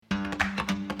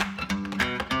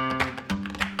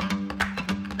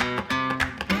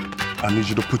I need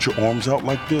you to put your arms out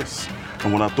like this.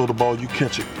 And when I throw the ball, you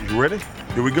catch it. You ready?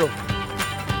 Here we go.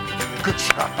 Good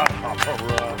job, all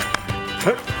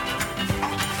right.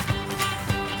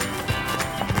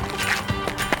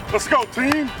 Let's go,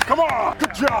 team. Come on.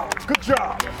 Good job. Good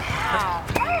job.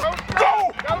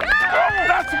 Go! Go!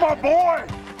 That's my boy.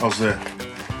 How's that?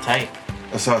 Tight.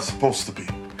 That's how it's supposed to be.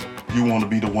 You want to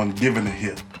be the one giving the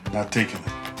hit, not taking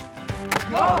it.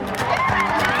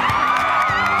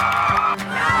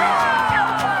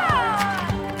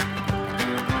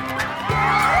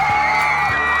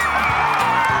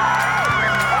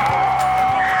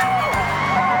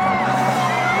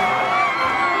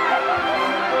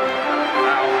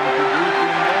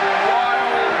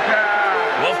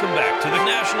 Welcome back to the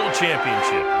National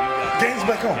Championship. Game's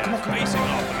back on. Come on, come on. Facing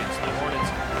off against the Hornets.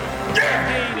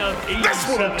 Yeah! That's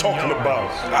what I'm talking about.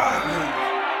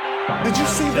 Did you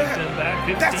see that?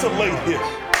 That's a late hit.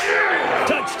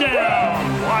 Touchdown,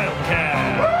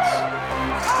 Wildcats.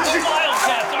 The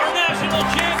Wildcats are national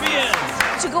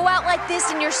champions. To go out like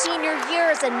this in your senior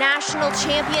year as a national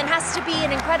champion has to be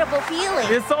an incredible feeling.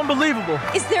 It's unbelievable.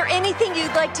 Is there anything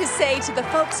you'd like to say to the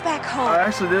folks back home?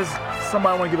 Actually, there's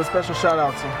somebody I want to give a special shout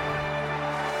out to.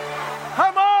 Hi,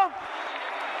 Mom!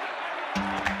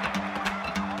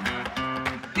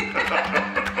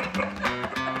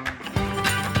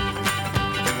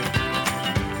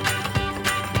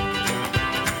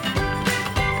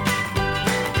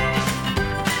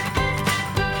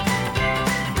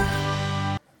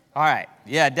 All right.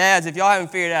 Yeah, dads, if y'all haven't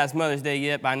figured out it's Mother's Day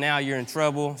yet, by now you're in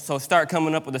trouble. So start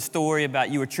coming up with a story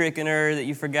about you were tricking her that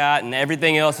you forgot and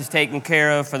everything else is taken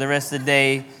care of for the rest of the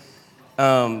day.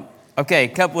 Okay, a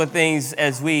couple of things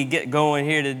as we get going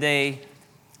here today.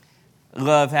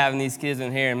 Love having these kids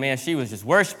in here. And, man, she was just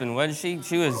worshiping, wasn't she?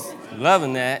 She was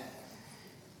loving that.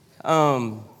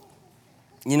 You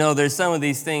know, there's some of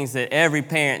these things that every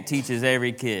parent teaches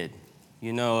every kid.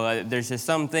 You know, there's just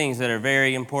some things that are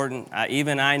very important.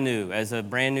 Even I knew as a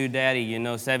brand new daddy,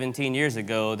 17 years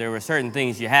ago, there were certain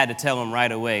things you had to tell them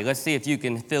right away. Let's see if you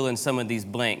can fill in some of these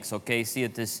blanks, okay? See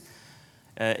if this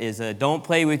is don't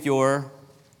play with your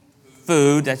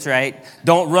food, that's right.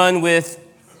 Don't run with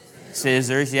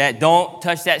scissors, yeah. Don't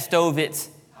touch that stove, it's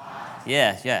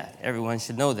yeah, everyone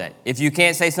should know that. If you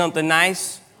can't say something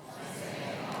nice,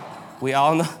 we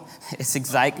all know,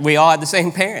 we all have the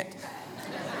same parent.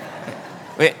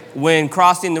 When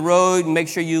crossing the road, make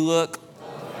sure you look.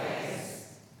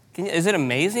 Is it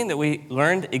amazing that we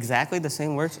learned exactly the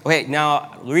same words? Okay,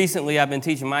 now, recently I've been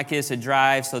teaching my kids to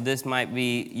drive, so this might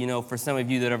be, for some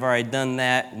of you that have already done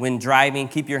that. When driving,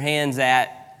 keep your hands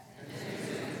at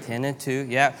 10 and 2.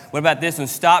 Yeah. What about this one?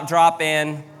 Stop, drop,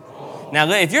 and roll. Now,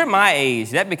 if you're my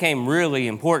age, that became really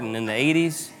important in the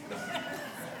 80s.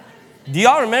 Do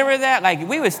y'all remember that? Like,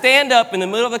 we would stand up in the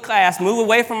middle of the class, move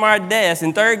away from our desk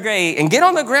in third grade, and get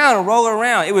on the ground and roll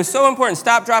around. It was so important.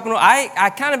 Stop, drop, and roll.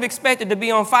 I kind of expected to be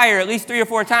on fire at least 3 or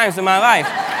 4 times in my life.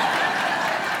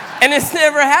 And it's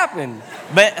never happened.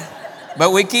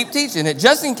 But we keep teaching it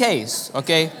just in case,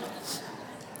 okay?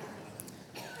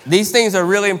 These things are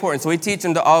really important, so we teach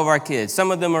them to all of our kids.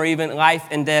 Some of them are even life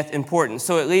and death important.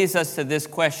 So it leads us to this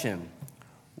question.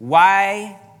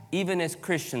 Why, even as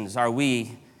Christians, are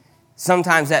we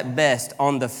sometimes at best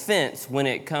on the fence when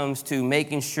it comes to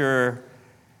making sure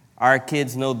our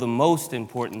kids know the most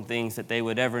important things that they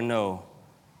would ever know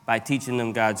by teaching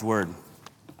them God's Word?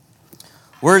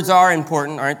 Words are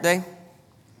important, aren't they?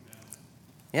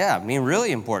 Yeah,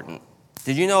 really important.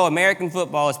 Did you know American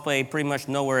football is played pretty much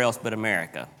nowhere else but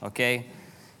America, okay?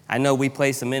 I know we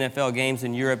play some NFL games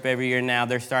in Europe every year now.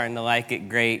 They're starting to like it,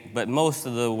 great. But most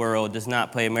of the world does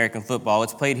not play American football.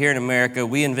 It's played here in America.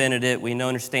 We invented it. We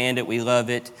understand it. We love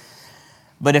it.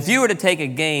 But if you were to take a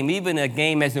game, even a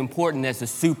game as important as the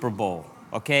Super Bowl,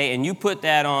 okay, and you put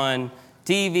that on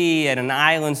TV at an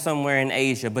island somewhere in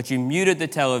Asia, but you muted the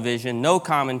television, no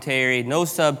commentary, no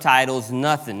subtitles,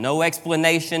 nothing, no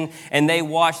explanation, and they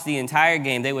watched the entire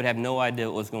game, they would have no idea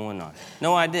what was going on.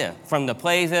 No idea. From the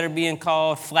plays that are being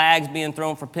called, flags being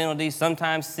thrown for penalties,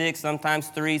 sometimes 6, sometimes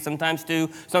 3, sometimes 2,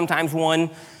 sometimes 1.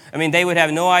 They would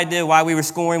have no idea why we were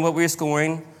scoring what we were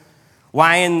scoring.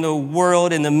 Why in the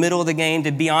world, in the middle of the game,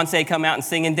 did Beyonce come out and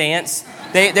sing and dance?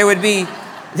 There would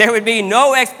be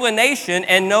no explanation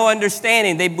and no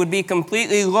understanding. They would be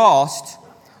completely lost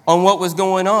on what was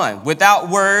going on. Without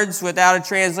words, without a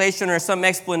translation or some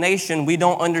explanation, we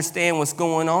don't understand what's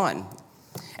going on.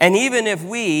 And even if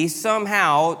we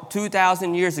somehow,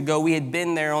 2,000 years ago, we had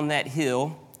been there on that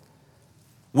hill,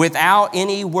 without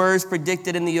any words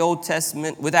predicted in the Old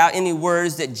Testament, without any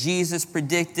words that Jesus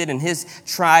predicted and his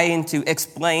trying to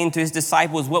explain to his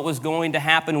disciples what was going to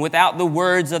happen, without the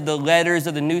words of the letters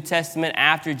of the New Testament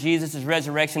after Jesus'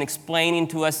 resurrection explaining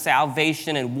to us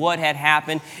salvation and what had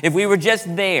happened, if we were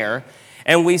just there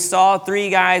and we saw three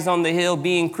guys on the hill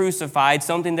being crucified,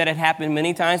 something that had happened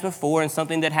many times before and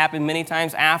something that happened many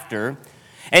times after,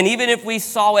 and even if we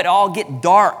saw it all get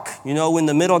dark, when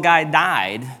the middle guy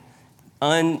died,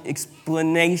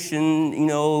 unexplanation,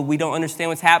 we don't understand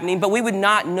what's happening, but we would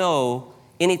not know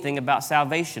anything about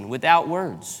salvation without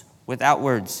words. Without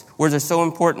words. Words are so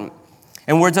important.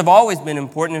 And words have always been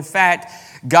important. In fact,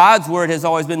 God's word has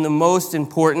always been the most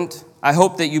important. I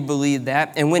hope that you believe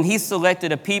that. And when he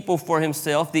selected a people for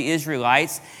himself, the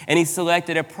Israelites, and he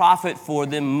selected a prophet for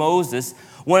them, Moses,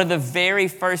 one of the very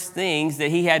first things that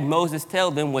he had Moses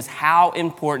tell them was how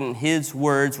important his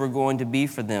words were going to be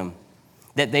for them.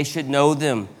 That they should know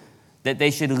them, that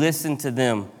they should listen to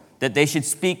them, that they should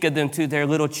speak of them to their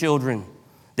little children,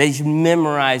 they should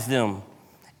memorize them,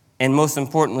 and most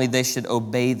importantly, they should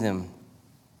obey them.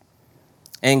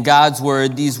 And God's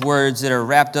word, these words that are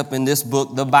wrapped up in this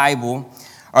book, the Bible,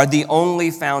 are the only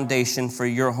foundation for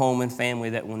your home and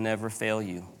family that will never fail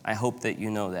you. I hope that you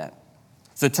know that.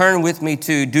 So turn with me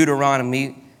to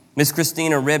Deuteronomy. Miss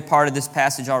Christina read part of this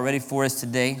passage already for us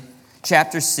today.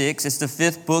 Chapter 6, it's the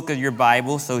fifth book of your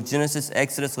Bible, so Genesis,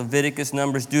 Exodus, Leviticus,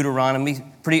 Numbers, Deuteronomy,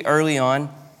 pretty early on.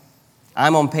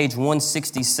 I'm on page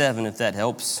 167, if that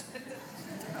helps.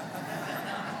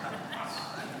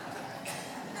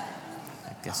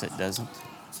 I guess it doesn't.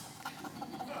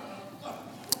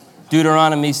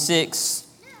 Deuteronomy 6,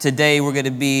 today we're going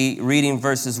to be reading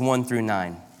verses 1 through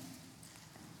 9.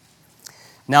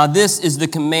 Now this is the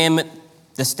commandment,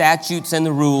 the statutes and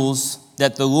the rules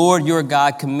that the Lord your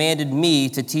God commanded me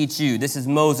to teach you. This is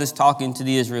Moses talking to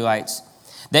the Israelites.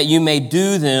 That you may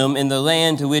do them in the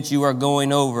land to which you are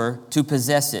going over to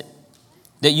possess it.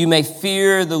 That you may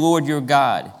fear the Lord your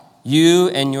God, you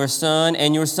and your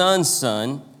son's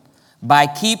son, by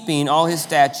keeping all his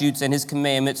statutes and his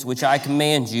commandments, which I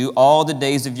command you all the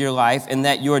days of your life, and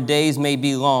that your days may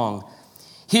be long.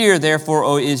 Hear therefore,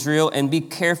 O Israel, and be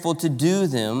careful to do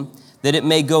them, that it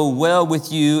may go well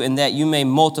with you and that you may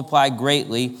multiply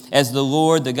greatly, as the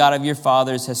Lord, the God of your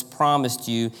fathers, has promised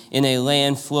you in a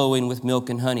land flowing with milk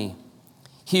and honey.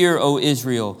 Hear, O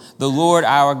Israel, the Lord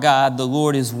our God, the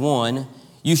Lord is one.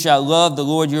 You shall love the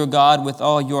Lord your God with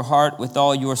all your heart, with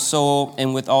all your soul,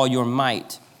 and with all your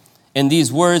might. And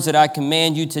these words that I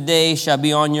command you today shall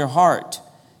be on your heart.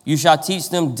 You shall teach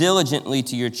them diligently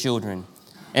to your children,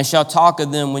 and shall talk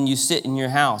of them when you sit in your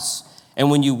house,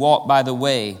 and when you walk by the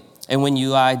way, and when you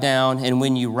lie down, and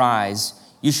when you rise.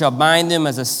 You shall bind them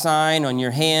as a sign on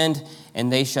your hand,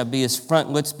 and they shall be as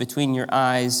frontlets between your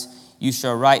eyes. You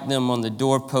shall write them on the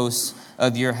doorposts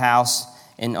of your house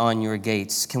and on your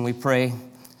gates. Can we pray?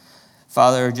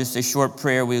 Father, just a short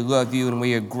prayer. We love you and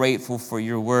we are grateful for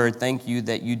your word. Thank you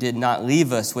that you did not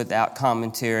leave us without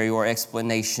commentary or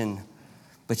explanation,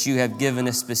 but you have given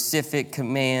us specific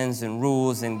commands and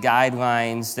rules and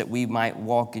guidelines that we might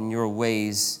walk in your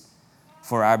ways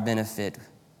for our benefit,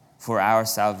 for our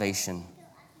salvation.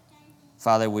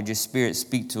 Father, would your Spirit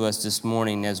speak to us this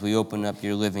morning as we open up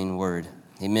your living word.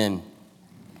 Amen.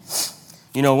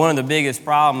 One of the biggest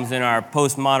problems in our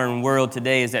postmodern world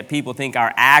today is that people think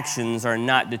our actions are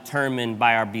not determined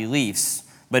by our beliefs,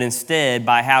 but instead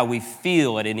by how we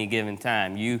feel at any given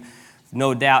time. You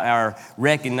no doubt are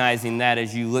recognizing that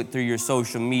as you look through your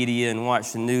social media and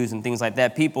watch the news and things like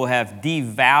that. People have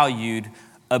devalued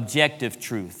objective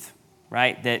truth.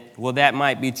 Right? That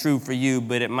might be true for you,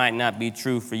 but it might not be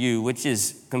true for you, which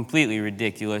is completely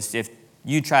ridiculous. If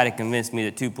you try to convince me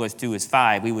that 2 + 2 is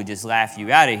 5, we would just laugh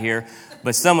you out of here.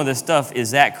 But some of the stuff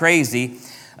is that crazy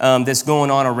that's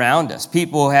going on around us.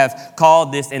 People have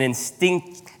called this an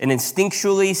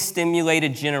instinctually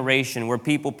stimulated generation where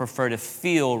people prefer to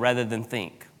feel rather than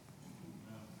think.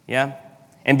 Yeah?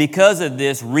 And because of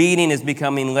this, reading is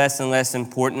becoming less and less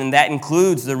important, and that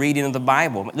includes the reading of the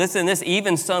Bible. Listen to this,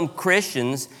 even some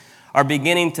Christians are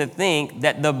beginning to think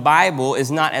that the Bible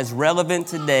is not as relevant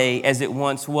today as it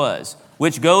once was,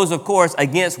 which goes, of course,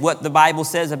 against what the Bible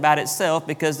says about itself,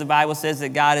 because the Bible says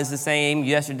that God is the same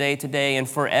yesterday, today, and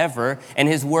forever, and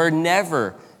his word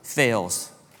never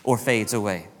fails or fades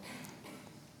away.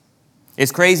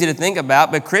 It's crazy to think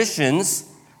about, but Christians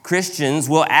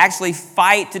will actually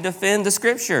fight to defend the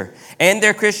Scripture and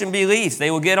their Christian beliefs.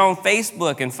 They will get on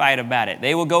Facebook and fight about it.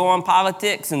 They will go on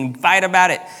politics and fight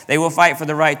about it. They will fight for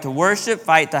the right to worship,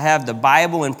 fight to have the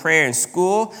Bible and prayer in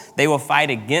school. They will fight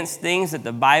against things that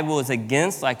the Bible is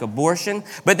against, like abortion.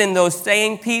 But then those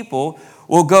same people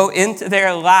will go into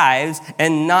their lives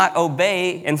and not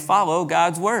obey and follow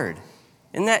God's word.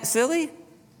 Isn't that silly?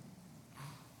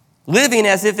 Living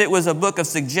as if it was a book of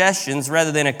suggestions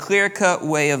rather than a clear-cut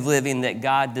way of living that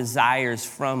God desires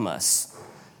from us.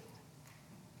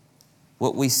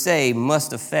 What we say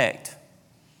must affect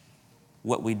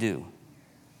what we do.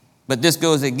 But this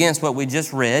goes against what we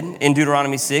just read in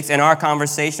Deuteronomy 6 and our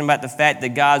conversation about the fact that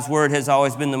God's word has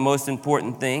always been the most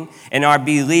important thing and our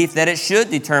belief that it should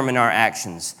determine our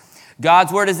actions.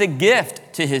 God's word is a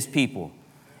gift to his people.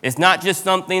 It's not just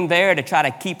something there to try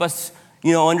to keep us,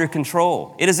 under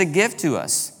control. It is a gift to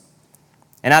us.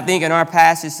 And I think in our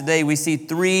passage today, we see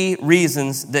 3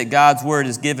 reasons that God's word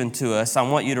is given to us. I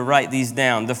want you to write these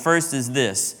down. The first is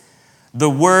this: the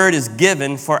word is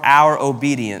given for our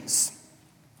obedience.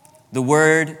 The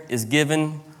word is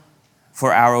given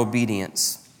for our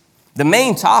obedience. The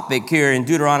main topic here in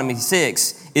Deuteronomy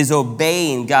 6 is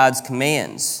obeying God's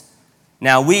commands.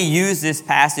 Now, we use this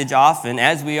passage often,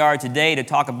 as we are today, to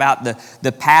talk about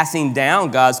the passing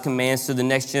down God's commands to the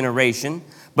next generation.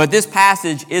 But this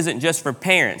passage isn't just for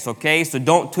parents, okay? So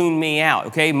don't tune me out,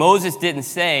 okay? Moses didn't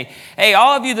say, hey,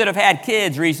 all of you that have had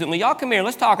kids recently, y'all come here,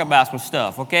 let's talk about some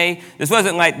stuff, okay? This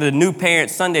wasn't like the new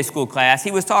parents Sunday school class.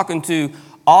 He was talking to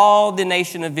all the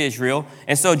nation of Israel.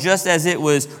 And so just as it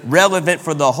was relevant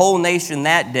for the whole nation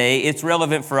that day, it's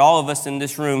relevant for all of us in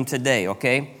this room today,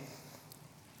 okay?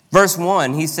 Verse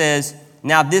 1, he says,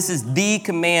 now this is the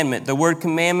commandment. The word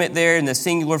commandment there in the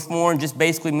singular form just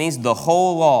basically means the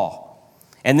whole law.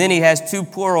 And then he has 2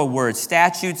 plural words,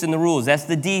 statutes and the rules. That's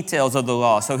the details of the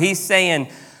law. So he's saying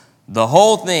the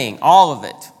whole thing, all of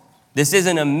it. This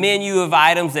isn't a menu of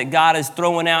items that God is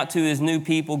throwing out to his new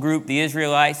people group, the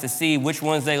Israelites, to see which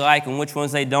ones they like and which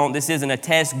ones they don't. This isn't a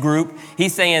test group.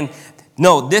 He's saying,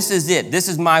 no, this is it. This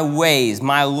is my ways,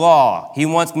 my law. He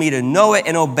wants me to know it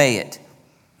and obey it.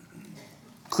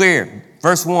 Clear.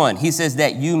 Verse 1, he says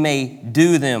that you may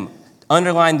do them.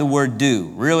 Underline the word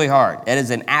do really hard. That is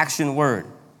an action word.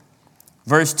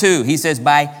 Verse 2, he says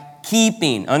by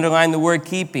keeping. Underline the word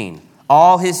keeping.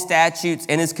 All his statutes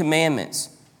and his commandments.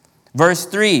 Verse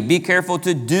 3, be careful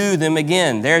to do them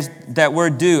again. There's that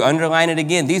word do. Underline it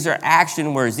again. These are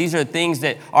action words. These are things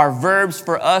that are verbs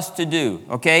for us to do,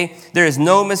 okay? There is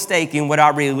no mistaking what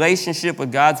our relationship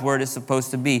with God's word is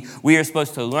supposed to be. We are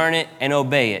supposed to learn it and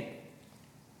obey it.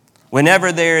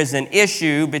 Whenever there is an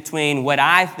issue between what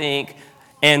I think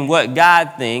and what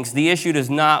God thinks, the issue does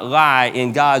not lie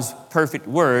in God's perfect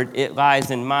word. It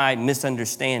lies in my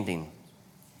misunderstanding.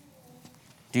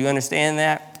 Do you understand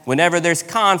that? Whenever there's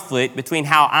conflict between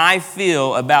how I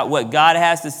feel about what God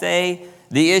has to say,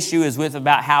 the issue is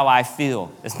about how I feel.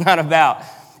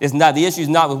 The issue is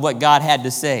not with what God had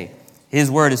to say. His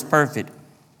word is perfect.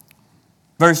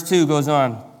 Verse 2 goes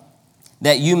on,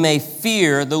 that you may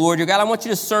fear the Lord your God. I want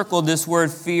you to circle this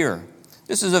word fear.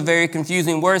 This is a very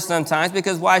confusing word sometimes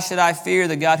because why should I fear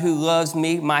the God who loves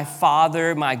me, my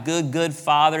Father, my good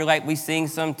Father, like we sing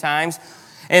sometimes?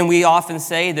 And we often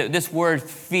say that this word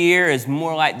fear is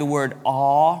more like the word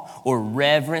awe or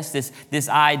reverence, this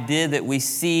idea that we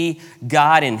see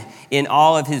God in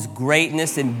all of his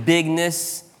greatness and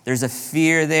bigness. There's a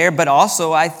fear there, but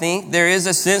also I think there is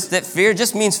a sense that fear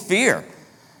just means fear.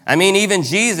 I mean, even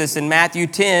Jesus in Matthew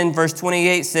 10, verse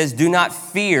 28 says, do not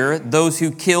fear those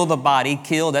who kill the body.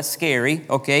 Kill, that's scary,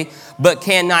 okay? But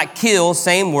cannot kill,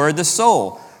 same word, the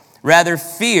soul. Rather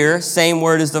fear, same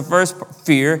word as the first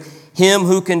fear, him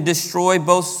who can destroy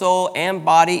both soul and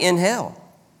body in hell.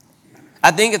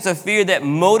 I think it's a fear that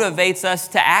motivates us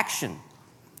to action.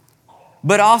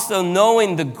 But also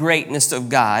knowing the greatness of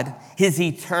God, his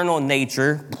eternal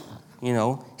nature,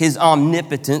 his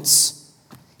omnipotence,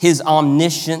 his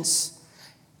omniscience,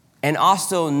 and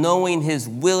also knowing his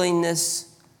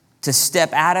willingness to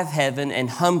step out of heaven and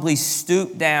humbly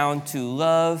stoop down to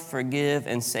love, forgive,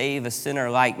 and save a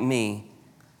sinner like me.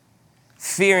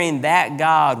 Fearing that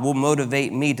God will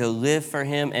motivate me to live for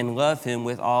him and love him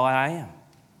with all I am.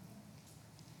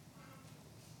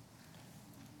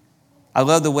 I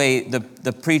love the way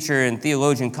the preacher and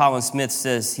theologian Colin Smith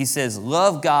says, he says,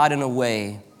 love God in a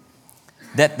way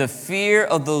that the fear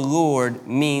of the Lord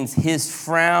means his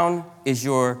frown is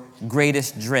your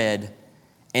greatest dread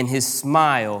and his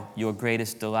smile your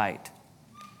greatest delight.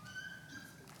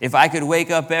 If I could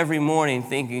wake up every morning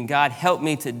thinking, God, help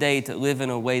me today to live in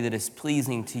a way that is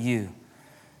pleasing to you,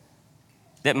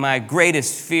 that my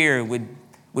greatest fear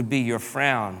would be your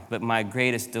frown, but my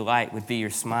greatest delight would be your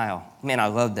smile. Man, I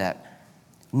love that.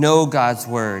 Know God's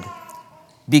word.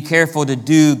 Be careful to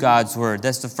do God's word.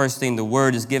 That's the first thing. The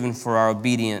word is given for our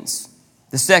obedience.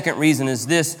 The second reason is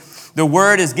this. The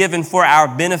word is given for our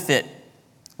benefit.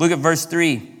 Look at verse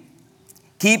 3.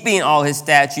 keeping all his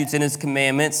statutes and his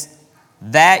commandments,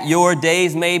 that your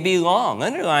days may be long.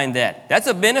 Underline that. That's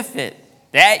a benefit.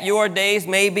 That your days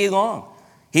may be long.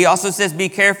 He also says, be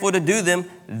careful to do them,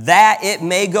 that it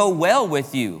may go well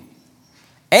with you,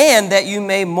 and that you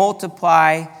may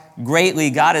multiply greatly.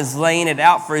 God is laying it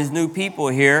out for his new people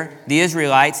here, the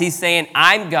Israelites. He's saying,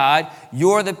 I'm God,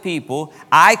 you're the people.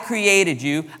 I created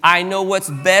you. I know what's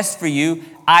best for you.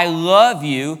 I love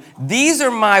you. These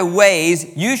are my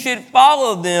ways. You should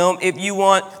follow them if you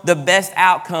want the best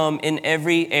outcome in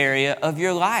every area of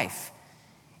your life.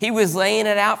 He was laying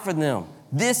it out for them.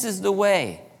 This is the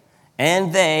way.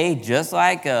 And they, just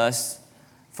like us,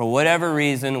 for whatever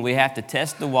reason, we have to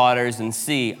test the waters and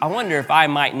see, I wonder if I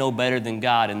might know better than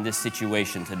God in this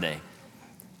situation today.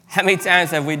 How many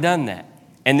times have we done that?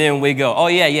 And then we go, oh,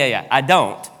 yeah, I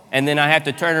don't. And then I have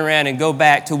to turn around and go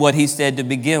back to what he said to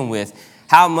begin with.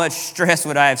 How much stress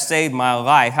would I have saved my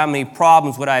life? How many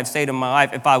problems would I have saved in my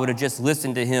life if I would have just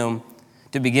listened to him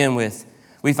to begin with?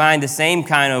 We find the same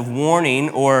kind of warning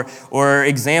or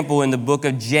example in the book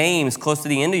of James, close to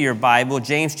the end of your Bible.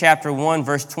 James chapter 1,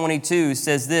 verse 22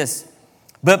 says this,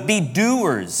 but be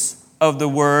doers of the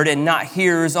word and not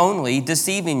hearers only,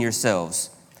 deceiving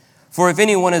yourselves. For if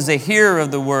anyone is a hearer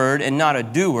of the word and not a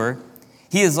doer,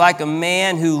 he is like a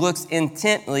man who looks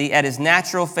intently at his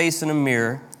natural face in a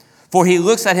mirror. For he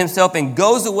looks at himself and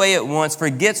goes away at once,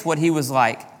 forgets what he was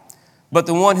like. But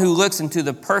the one who looks into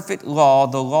the perfect law,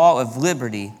 the law of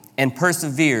liberty, and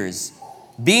perseveres,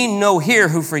 being no hearer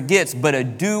who forgets, but a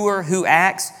doer who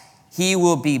acts, he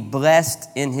will be blessed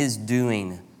in his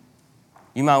doing.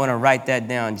 You might want to write that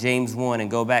down, James 1, and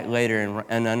go back later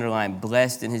and underline,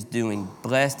 blessed in his doing,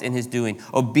 blessed in his doing.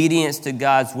 Obedience to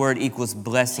God's word equals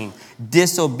blessing.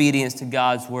 Disobedience to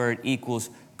God's word equals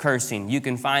cursing. You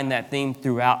can find that theme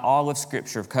throughout all of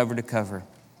Scripture, cover to cover.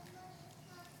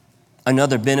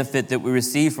 Another benefit that we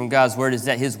receive from God's word is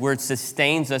that his word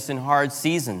sustains us in hard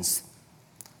seasons.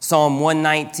 Psalm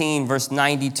 119, verse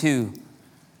 92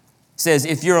 says,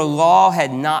 if your law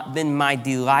had not been my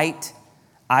delight,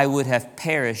 I would have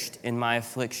perished in my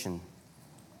affliction.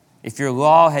 If your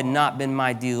law had not been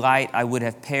my delight, I would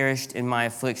have perished in my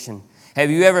affliction.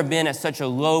 Have you ever been at such a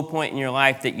low point in your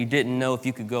life that you didn't know if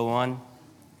you could go on?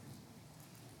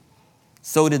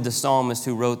 So did the psalmist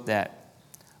who wrote that.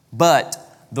 But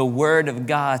the word of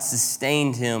God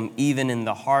sustained him even in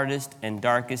the hardest and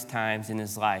darkest times in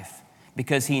his life.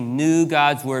 Because he knew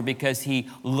God's word, because he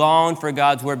longed for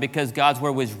God's word, because God's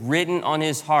word was written on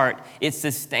his heart, it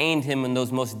sustained him in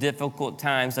those most difficult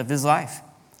times of his life.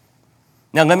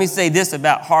 Now, let me say this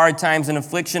about hard times and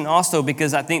affliction also,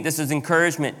 because I think this is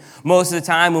encouragement. Most of the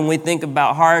time when we think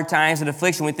about hard times and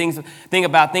affliction, we think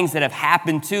about things that have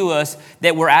happened to us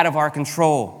that were out of our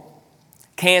control.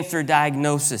 Cancer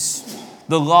diagnosis,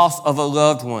 the loss of a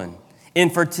loved one,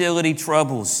 infertility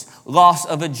troubles, loss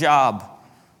of a job.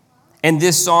 And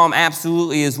this psalm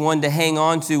absolutely is one to hang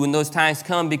on to when those times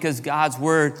come, because God's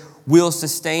word will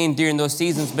sustain during those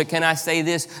seasons. But can I say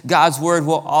this? God's word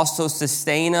will also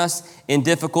sustain us in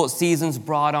difficult seasons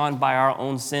brought on by our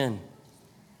own sin.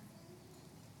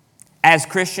 As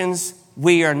Christians,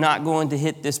 we are not going to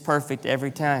hit this perfect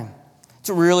every time. It's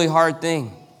a really hard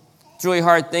thing. It's a really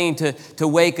hard thing to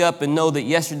wake up and know that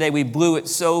yesterday we blew it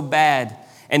so bad,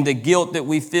 and the guilt that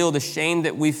we feel, the shame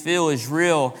that we feel is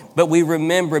real. But we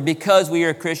remember, because we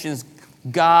are Christians,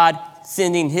 God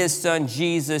sending his son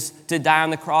Jesus to die on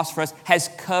the cross for us has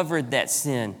covered that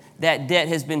sin. That debt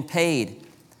has been paid.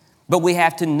 But we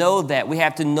have to know that. We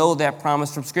have to know that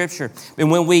promise from Scripture.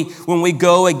 And when we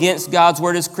go against God's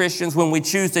word as Christians, when we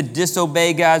choose to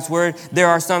disobey God's word, there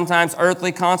are sometimes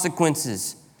earthly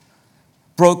consequences.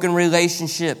 Broken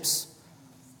relationships,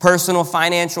 personal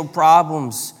financial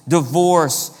problems,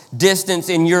 divorce, distance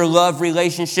in your love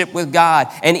relationship with God.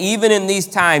 And even in these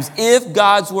times, if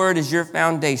God's word is your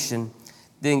foundation,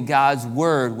 then God's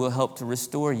word will help to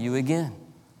restore you again.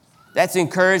 That's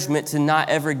encouragement to not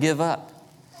ever give up.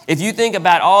 If you think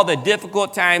about all the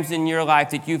difficult times in your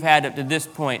life that you've had up to this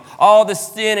point, all the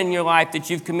sin in your life that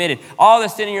you've committed, all the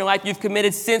sin in your life you've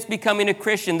committed since becoming a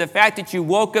Christian, the fact that you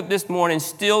woke up this morning,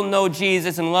 still know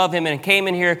Jesus and love him, and came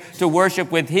in here to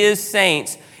worship with his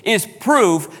saints is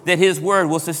proof that his word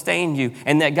will sustain you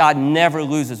and that God never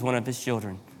loses one of his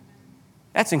children.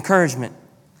 That's encouragement.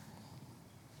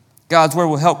 God's word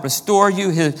will help restore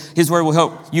you. His word will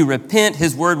help you repent.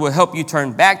 His word will help you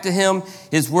turn back to him.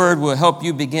 His word will help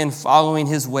you begin following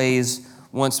his ways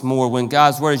once more. When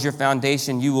God's word is your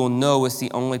foundation, you will know it's the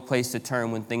only place to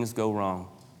turn when things go wrong.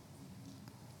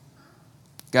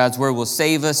 God's word will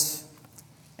save us,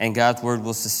 and God's word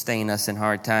will sustain us in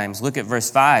hard times. Look at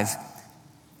verse 5.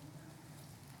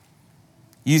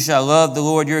 You shall love the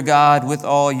Lord your God with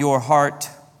all your heart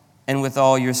and with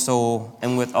all your soul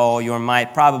and with all your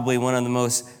might. Probably one of the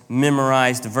most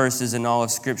memorized verses in all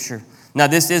of Scripture. Now,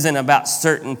 this isn't about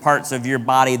certain parts of your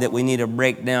body that we need to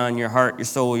break down, your heart, your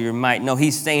soul, your might. No,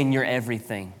 he's saying you're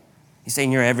everything. He's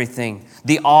saying you're everything.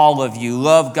 The all of you.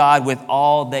 Love God with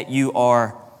all that you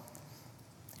are.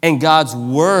 And God's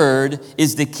word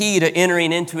is the key to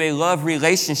entering into a love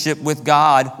relationship with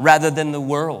God rather than the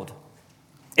world.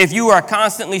 If you are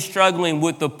constantly struggling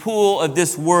with the pull of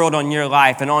this world on your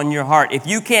life and on your heart, if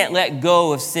you can't let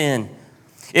go of sin,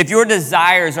 if your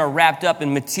desires are wrapped up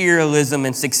in materialism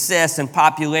and success and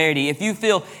popularity, if you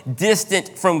feel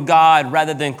distant from God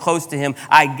rather than close to him,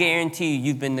 I guarantee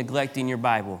you've been neglecting your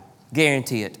Bible.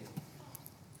 Guarantee it.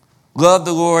 Love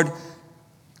the Lord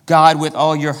God with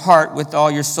all your heart, with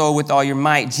all your soul, with all your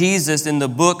might. Jesus in the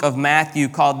book of Matthew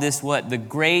called this what? The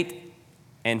great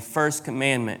and first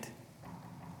commandment.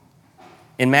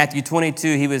 In Matthew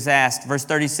 22, he was asked, verse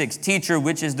 36, Teacher,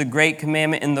 which is the great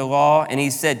commandment in the law? And he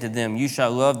said to them, You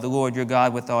shall love the Lord your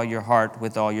God with all your heart,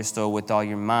 with all your soul, with all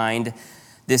your mind.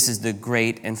 This is the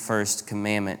great and first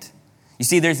commandment. You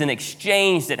see, there's an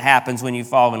exchange that happens when you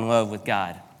fall in love with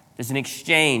God. There's an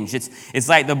exchange. It's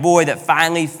like the boy that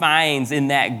finally finds in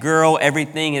that girl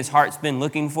everything his heart's been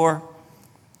looking for.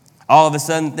 All of a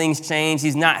sudden, things change.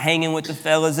 He's not hanging with the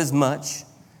fellas as much.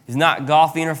 He's not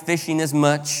golfing or fishing as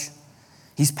much.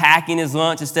 He's packing his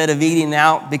lunch instead of eating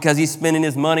out because he's spending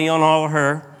his money on all of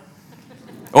her.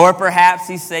 Or perhaps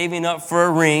he's saving up for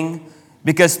a ring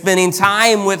because spending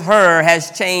time with her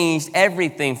has changed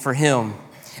everything for him.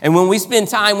 And when we spend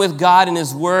time with God and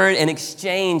his word, an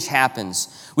exchange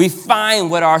happens. We find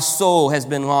what our soul has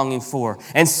been longing for.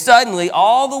 And suddenly,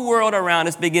 all the world around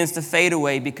us begins to fade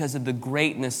away because of the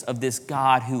greatness of this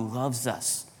God who loves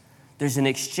us. There's an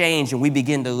exchange, and we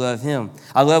begin to love him.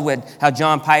 I love how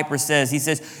John Piper says. He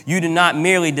says, you do not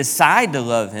merely decide to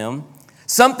love him.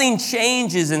 Something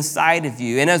changes inside of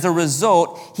you, and as a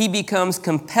result, he becomes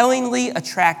compellingly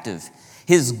attractive.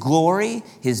 His glory,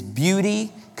 his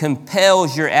beauty,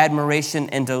 compels your admiration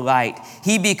and delight.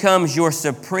 He becomes your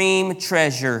supreme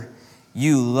treasure.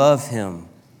 You love him.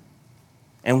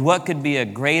 And what could be a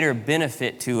greater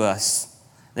benefit to us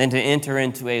than to enter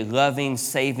into a loving,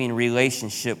 saving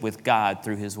relationship with God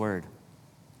through his word?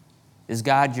 Is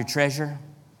God your treasure?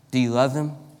 Do you love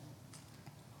him?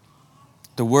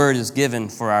 The word is given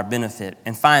for our benefit.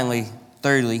 And finally,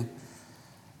 thirdly,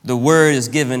 the word is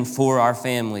given for our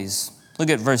families. Look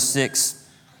at verse 6.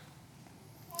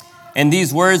 And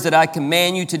these words that I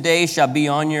command you today shall be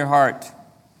on your heart.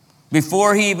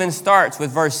 Before he even starts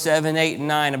with verse 7, 8, and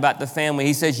 9 about the family,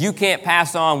 he says, you can't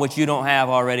pass on what you don't have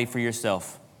already for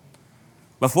yourself.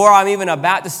 Before I'm even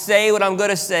about to say what I'm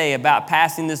going to say about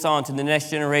passing this on to the next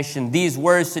generation, these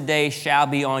words today shall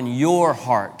be on your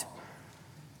heart.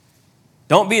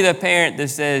 Don't be the parent that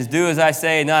says, do as I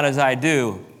say, not as I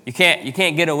do. You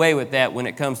can't get away with that when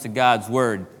it comes to God's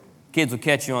word. Kids will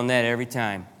catch you on that every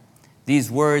time.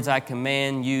 These words I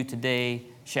command you today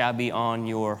shall be on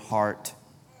your heart.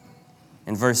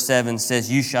 And verse 7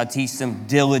 says, you shall teach them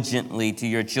diligently to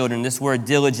your children. This word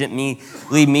diligently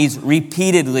means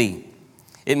repeatedly.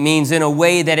 It means in a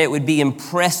way that it would be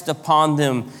impressed upon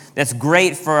them. That's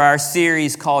great for our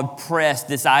series called Press,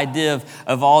 this idea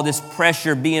of all this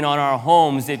pressure being on our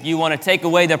homes. If you want to take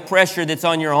away the pressure that's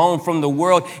on your home from the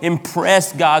world,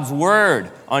 impress God's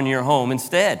word on your home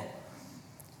instead.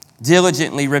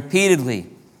 Diligently, repeatedly.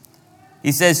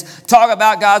 He says, talk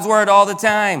about God's word all the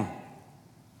time.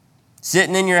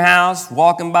 Sitting in your house,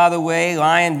 walking by the way,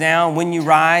 lying down, when you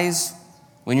rise,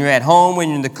 when you're at home, when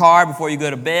you're in the car, before you go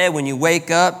to bed, when you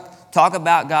wake up. Talk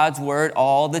about God's word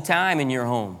all the time in your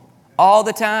home. All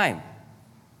the time.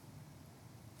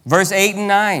 Verse 8 and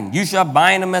 9. You shall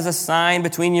bind them as a sign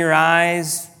between your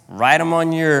eyes. Write them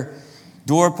on your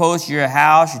doorposts, your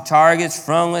house, your targets,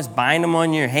 frontlets. Bind them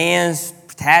on your hands.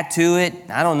 Tattoo it.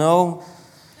 I don't know.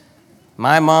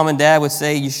 My mom and dad would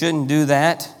say you shouldn't do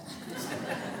that.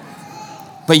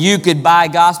 But you could buy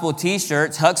gospel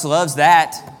t-shirts. Hux loves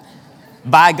that.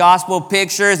 Buy gospel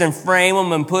pictures and frame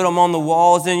them and put them on the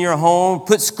walls in your home.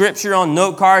 Put scripture on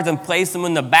note cards and place them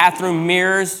in the bathroom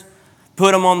mirrors.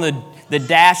 Put them on the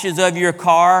dashes of your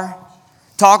car.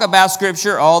 Talk about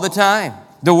scripture all the time.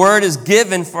 The word is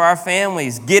given for our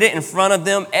families. Get it in front of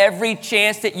them every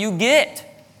chance that you get.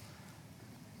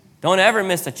 Don't ever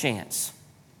miss a chance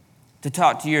to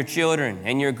talk to your children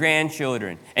and your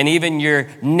grandchildren and even your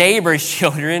neighbor's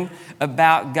children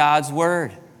about God's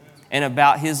word and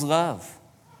about his love.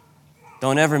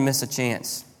 Don't ever miss a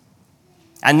chance.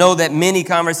 I know that many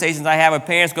conversations I have with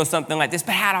parents go something like this,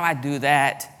 but how do I do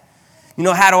that?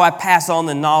 How do I pass on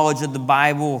the knowledge of the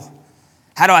Bible?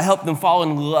 How do I help them fall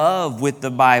in love with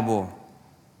the Bible?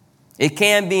 It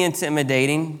can be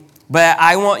intimidating, but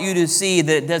I want you to see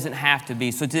that it doesn't have to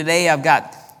be. So today I've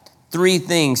got 3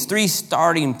 things, 3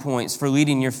 starting points for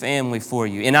leading your family for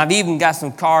you. And I've even got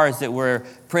some cards that were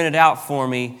printed out for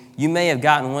me. You may have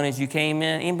gotten one as you came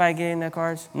in. Anybody getting their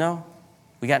cards? No?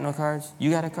 We got no cards? You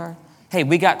got a card? Hey,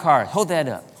 we got cards. Hold that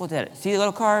up. Hold that up. See a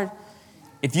little card?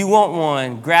 If you want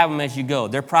one, grab them as you go.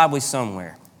 They're probably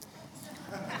somewhere.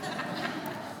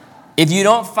 If you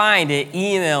don't find it,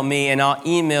 email me and I'll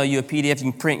email you a PDF.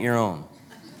 You can print your own.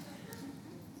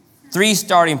 3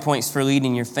 starting points for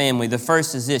leading your family. The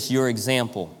first is this, your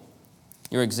example.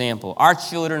 Your example. Our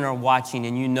children are watching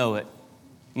and you know it.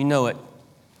 You know it.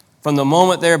 From the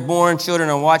moment they're born, children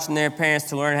are watching their parents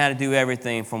to learn how to do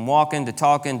everything, from walking to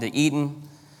talking to eating.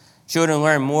 Children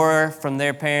learn more from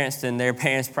their parents than their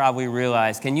parents probably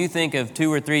realize. Can you think of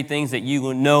 2 or 3 things that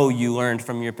you know you learned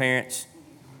from your parents?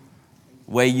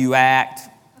 Way you act,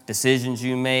 decisions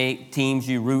you make, teams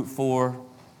you root for,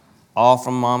 all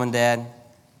from mom and dad?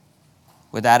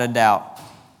 Without a doubt.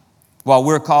 While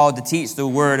we're called to teach the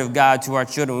Word of God to our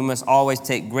children, we must always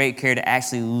take great care to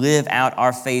actually live out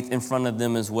our faith in front of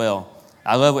them as well.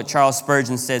 I love what Charles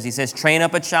Spurgeon says. He says, train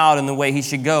up a child in the way he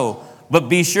should go, but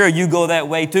be sure you go that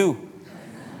way too.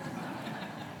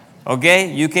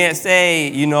 Okay? You can't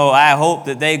say, I hope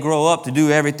that they grow up to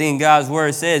do everything God's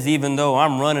Word says, even though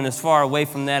I'm running as far away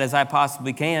from that as I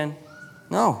possibly can.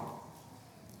 No.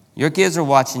 Your kids are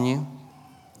watching you,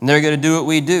 and they're going to do what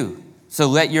we do. So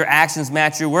let your actions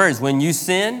match your words. When you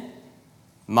sin,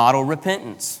 model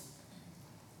repentance.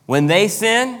 When they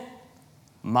sin,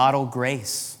 model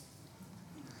grace.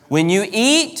 When you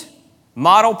eat,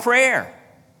 model prayer.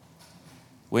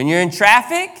 When you're in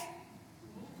traffic,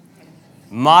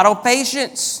 model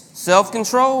patience,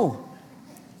 self-control.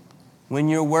 When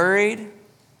you're worried,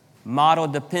 model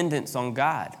dependence on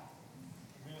God.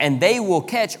 And they will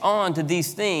catch on to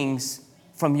these things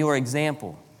from your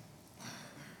example.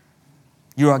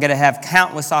 You are going to have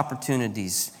countless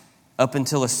opportunities up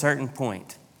until a certain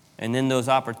point, and then those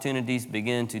opportunities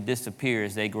begin to disappear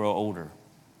as they grow older.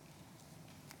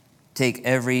 Take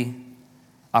every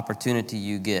opportunity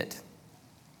you get.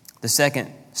 The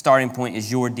second starting point is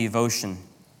your devotion.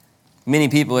 Many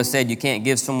people have said you can't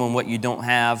give someone what you don't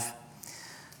have.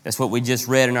 That's what we just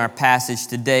read in our passage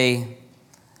today.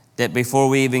 That before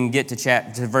we even get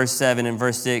to verse 7 and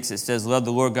verse 6, it says, love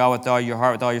the Lord God with all your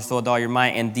heart, with all your soul, with all your might,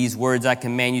 and these words I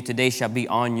command you today shall be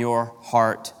on your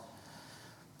heart.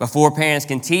 Before parents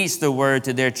can teach the word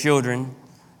to their children,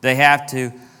 they have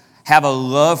to have a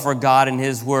love for God and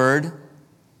His word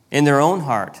in their own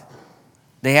heart.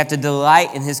 They have to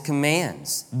delight in His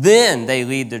commands. Then they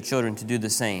lead their children to do the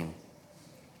same.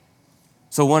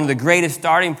 So one of the greatest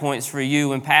starting points for you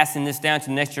when passing this down to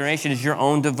the next generation is your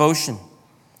own devotion.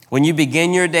 When you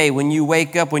begin your day, when you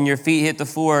wake up, when your feet hit the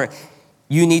floor,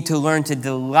 you need to learn to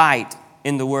delight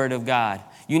in the Word of God.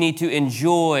 You need to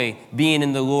enjoy being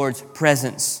in the Lord's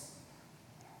presence.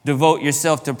 Devote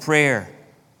yourself to prayer.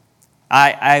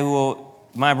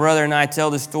 My brother and I tell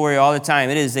the story all the time.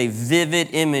 It is a vivid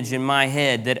image in my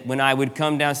head that when I would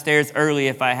come downstairs early,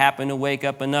 if I happened to wake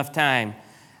up enough time,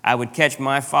 I would catch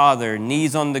my father,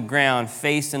 knees on the ground,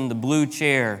 facing the blue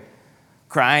chair,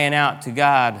 crying out to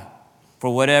God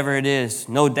for whatever it is.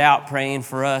 No doubt praying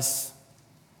for us,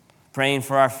 praying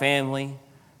for our family,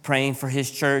 praying for his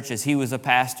church as he was a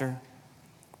pastor.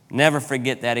 Never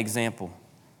forget that example.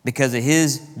 Because of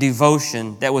his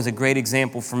devotion, that was a great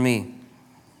example for me.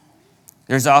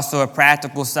 There's also a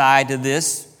practical side to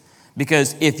this,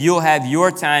 because if you'll have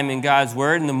your time in God's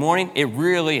Word in the morning, it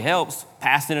really helps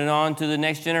passing it on to the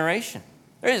next generation.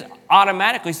 There's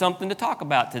automatically something to talk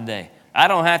about today. I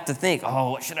don't have to think,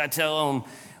 what should I tell them?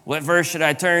 What verse should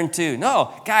I turn to?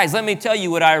 No, guys, let me tell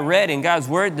you what I read in God's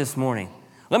Word this morning.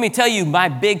 Let me tell you my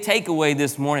big takeaway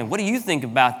this morning. What do you think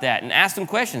about that? And ask them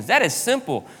questions. That is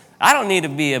simple. I don't need to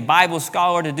be a Bible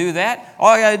scholar to do that. All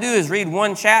I got to do is read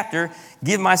one chapter,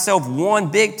 give myself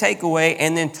one big takeaway,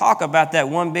 and then talk about that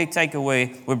one big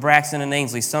takeaway with Braxton and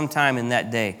Ainsley sometime in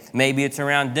that day. Maybe it's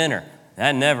around dinner.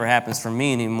 That never happens for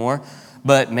me anymore.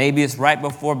 But maybe it's right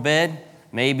before bed.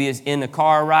 Maybe it's in the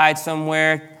car ride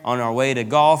somewhere on our way to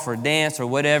golf or dance or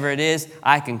whatever it is.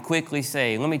 I can quickly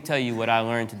say, let me tell you what I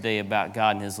learned today about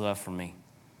God and His love for me.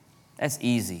 That's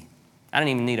easy. I don't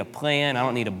even need a plan. I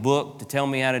don't need a book to tell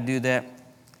me how to do that.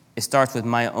 It starts with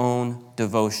my own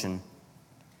devotion.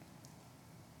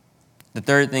 The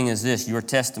third thing is this, your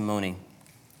testimony.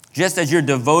 Just as your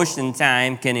devotion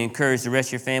time can encourage the rest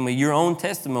of your family, your own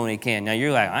testimony can. Now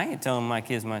you're like, I ain't telling my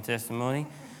kids my testimony.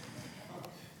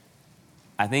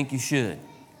 I think you should.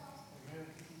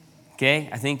 Okay?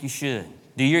 I think you should.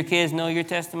 Do your kids know your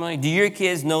testimony? Do your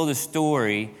kids know the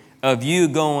story of you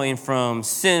going from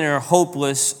sinner,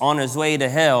 hopeless, on his way to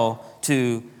hell,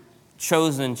 to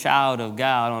chosen child of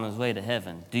God on his way to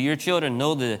heaven? Do your children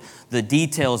know the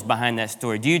details behind that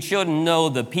story? Do your children know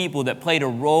the people that played a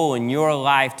role in your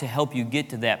life to help you get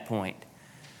to that point?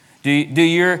 Do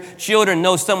your children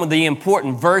know some of the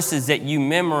important verses that you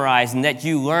memorized and that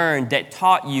you learned that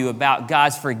taught you about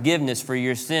God's forgiveness for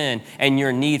your sin and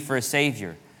your need for a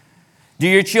Savior? Do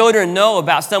your children know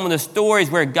about some of the stories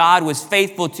where God was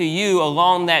faithful to you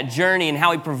along that journey and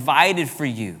how He provided for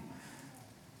you?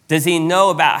 Does He know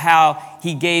about how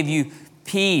He gave you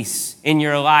peace in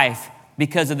your life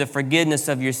because of the forgiveness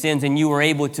of your sins and you were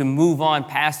able to move on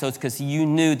past those because you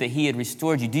knew that He had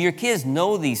restored you? Do your kids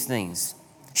know these things?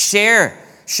 Share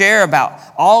about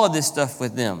all of this stuff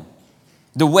with them.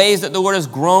 The ways that the Lord has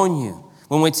grown you.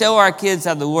 When we tell our kids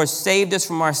how the Lord saved us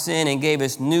from our sin and gave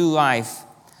us new life,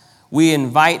 we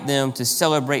invite them to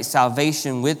celebrate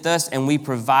salvation with us, and we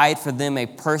provide for them a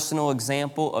personal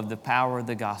example of the power of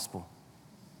the gospel.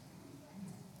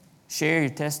 Share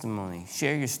your testimony.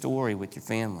 Share your story with your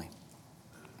family.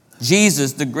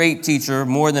 Jesus, the great teacher,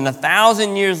 more than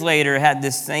 1,000 years later, had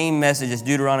this same message as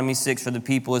Deuteronomy 6 for the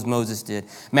people as Moses did.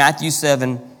 Matthew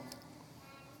 7,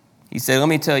 he said, let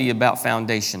me tell you about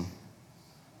foundation.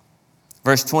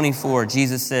 Verse 24,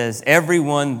 Jesus says,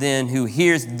 everyone then who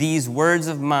hears these words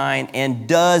of mine and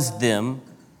does them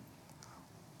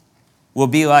will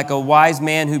be like a wise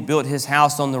man who built his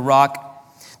house on the rock.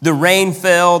 The rain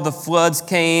fell, the floods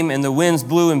came, and the winds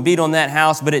blew and beat on that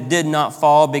house, but it did not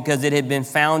fall because it had been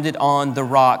founded on the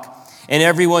rock. And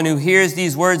everyone who hears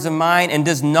these words of mine and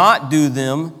does not do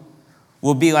them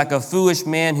will be like a foolish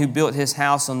man who built his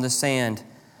house on the sand.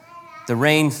 The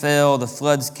rain fell, the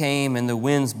floods came, and the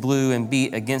winds blew and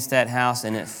beat against that house,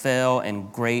 and it fell,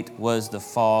 and great was the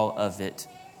fall of it.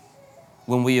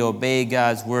 When we obey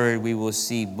God's word, we will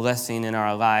see blessing in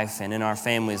our life and in our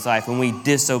family's life. When we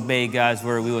disobey God's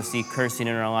word, we will see cursing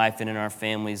in our life and in our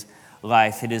family's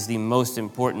life. It is the most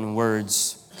important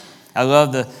words. I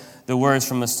love the words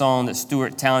from a song that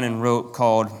Stuart Townend wrote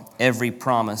called Every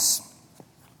Promise.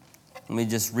 Let me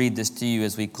just read this to you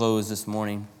as we close this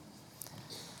morning.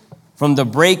 From the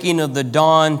breaking of the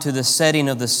dawn to the setting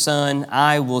of the sun,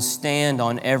 I will stand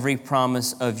on every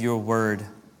promise of your word.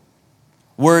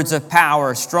 Words of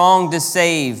power, strong to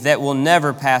save, that will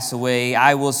never pass away.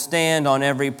 I will stand on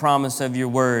every promise of your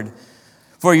word.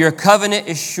 For your covenant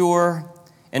is sure,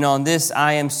 and on this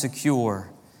I am secure.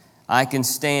 I can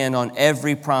stand on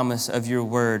every promise of your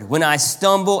word. When I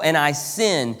stumble and I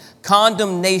sin,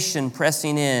 condemnation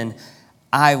pressing in,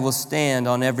 I will stand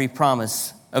on every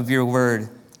promise of your word.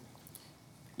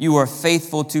 You are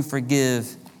faithful to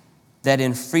forgive, that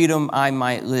in freedom I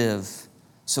might live.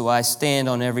 So I stand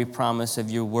on every promise of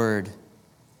your word.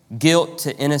 Guilt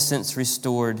to innocence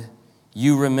restored.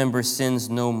 You remember sins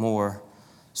no more.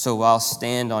 So I'll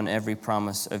stand on every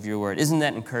promise of your word. Isn't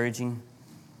that encouraging?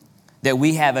 That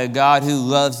we have a God who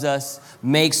loves us,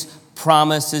 makes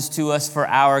promises to us for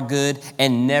our good,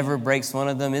 and never breaks one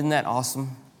of them. Isn't that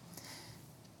awesome?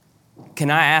 Can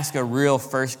I ask a real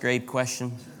first grade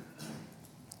question?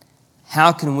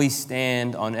 How can we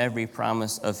stand on every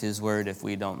promise of His word if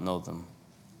we don't know them?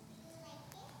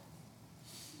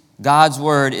 God's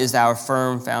word is our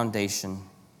firm foundation,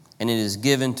 and it is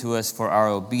given to us for our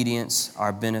obedience,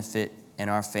 our benefit, and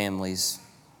our families.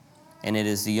 And it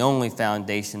is the only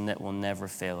foundation that will never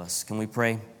fail us. Can we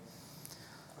pray?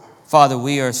 Father,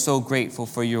 we are so grateful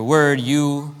for your word.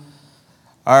 You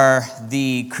are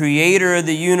the creator of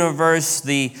the universe,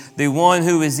 the one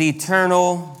who is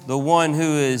eternal, the one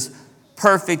who is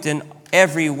perfect in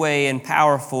every way and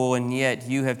powerful, and yet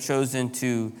you have chosen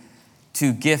to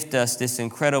gift us this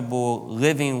incredible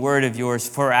living word of yours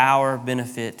for our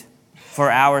benefit,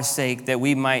 for our sake, that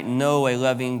we might know a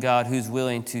loving God who's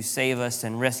willing to save us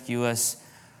and rescue us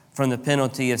from the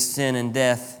penalty of sin and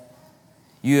death.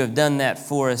 You have done that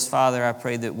for us, Father. I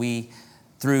pray that we,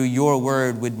 through your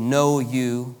word, would know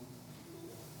you,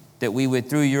 that we would,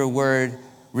 through your word,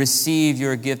 receive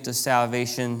your gift of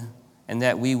salvation, and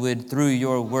that we would, through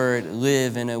your word,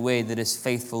 live in a way that is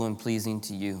faithful and pleasing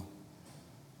to you.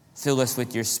 Fill us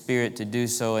with your Spirit to do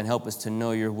so, and help us to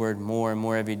know your word more and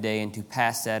more every day, and to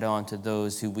pass that on to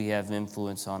those who we have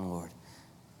influence on, Lord.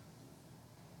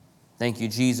 Thank you,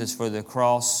 Jesus, for the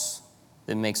cross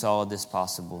that makes all of this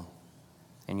possible.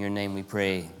 In your name we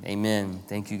pray. Amen.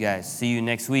 Thank you, guys. See you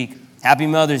next week. Happy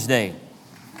Mother's Day.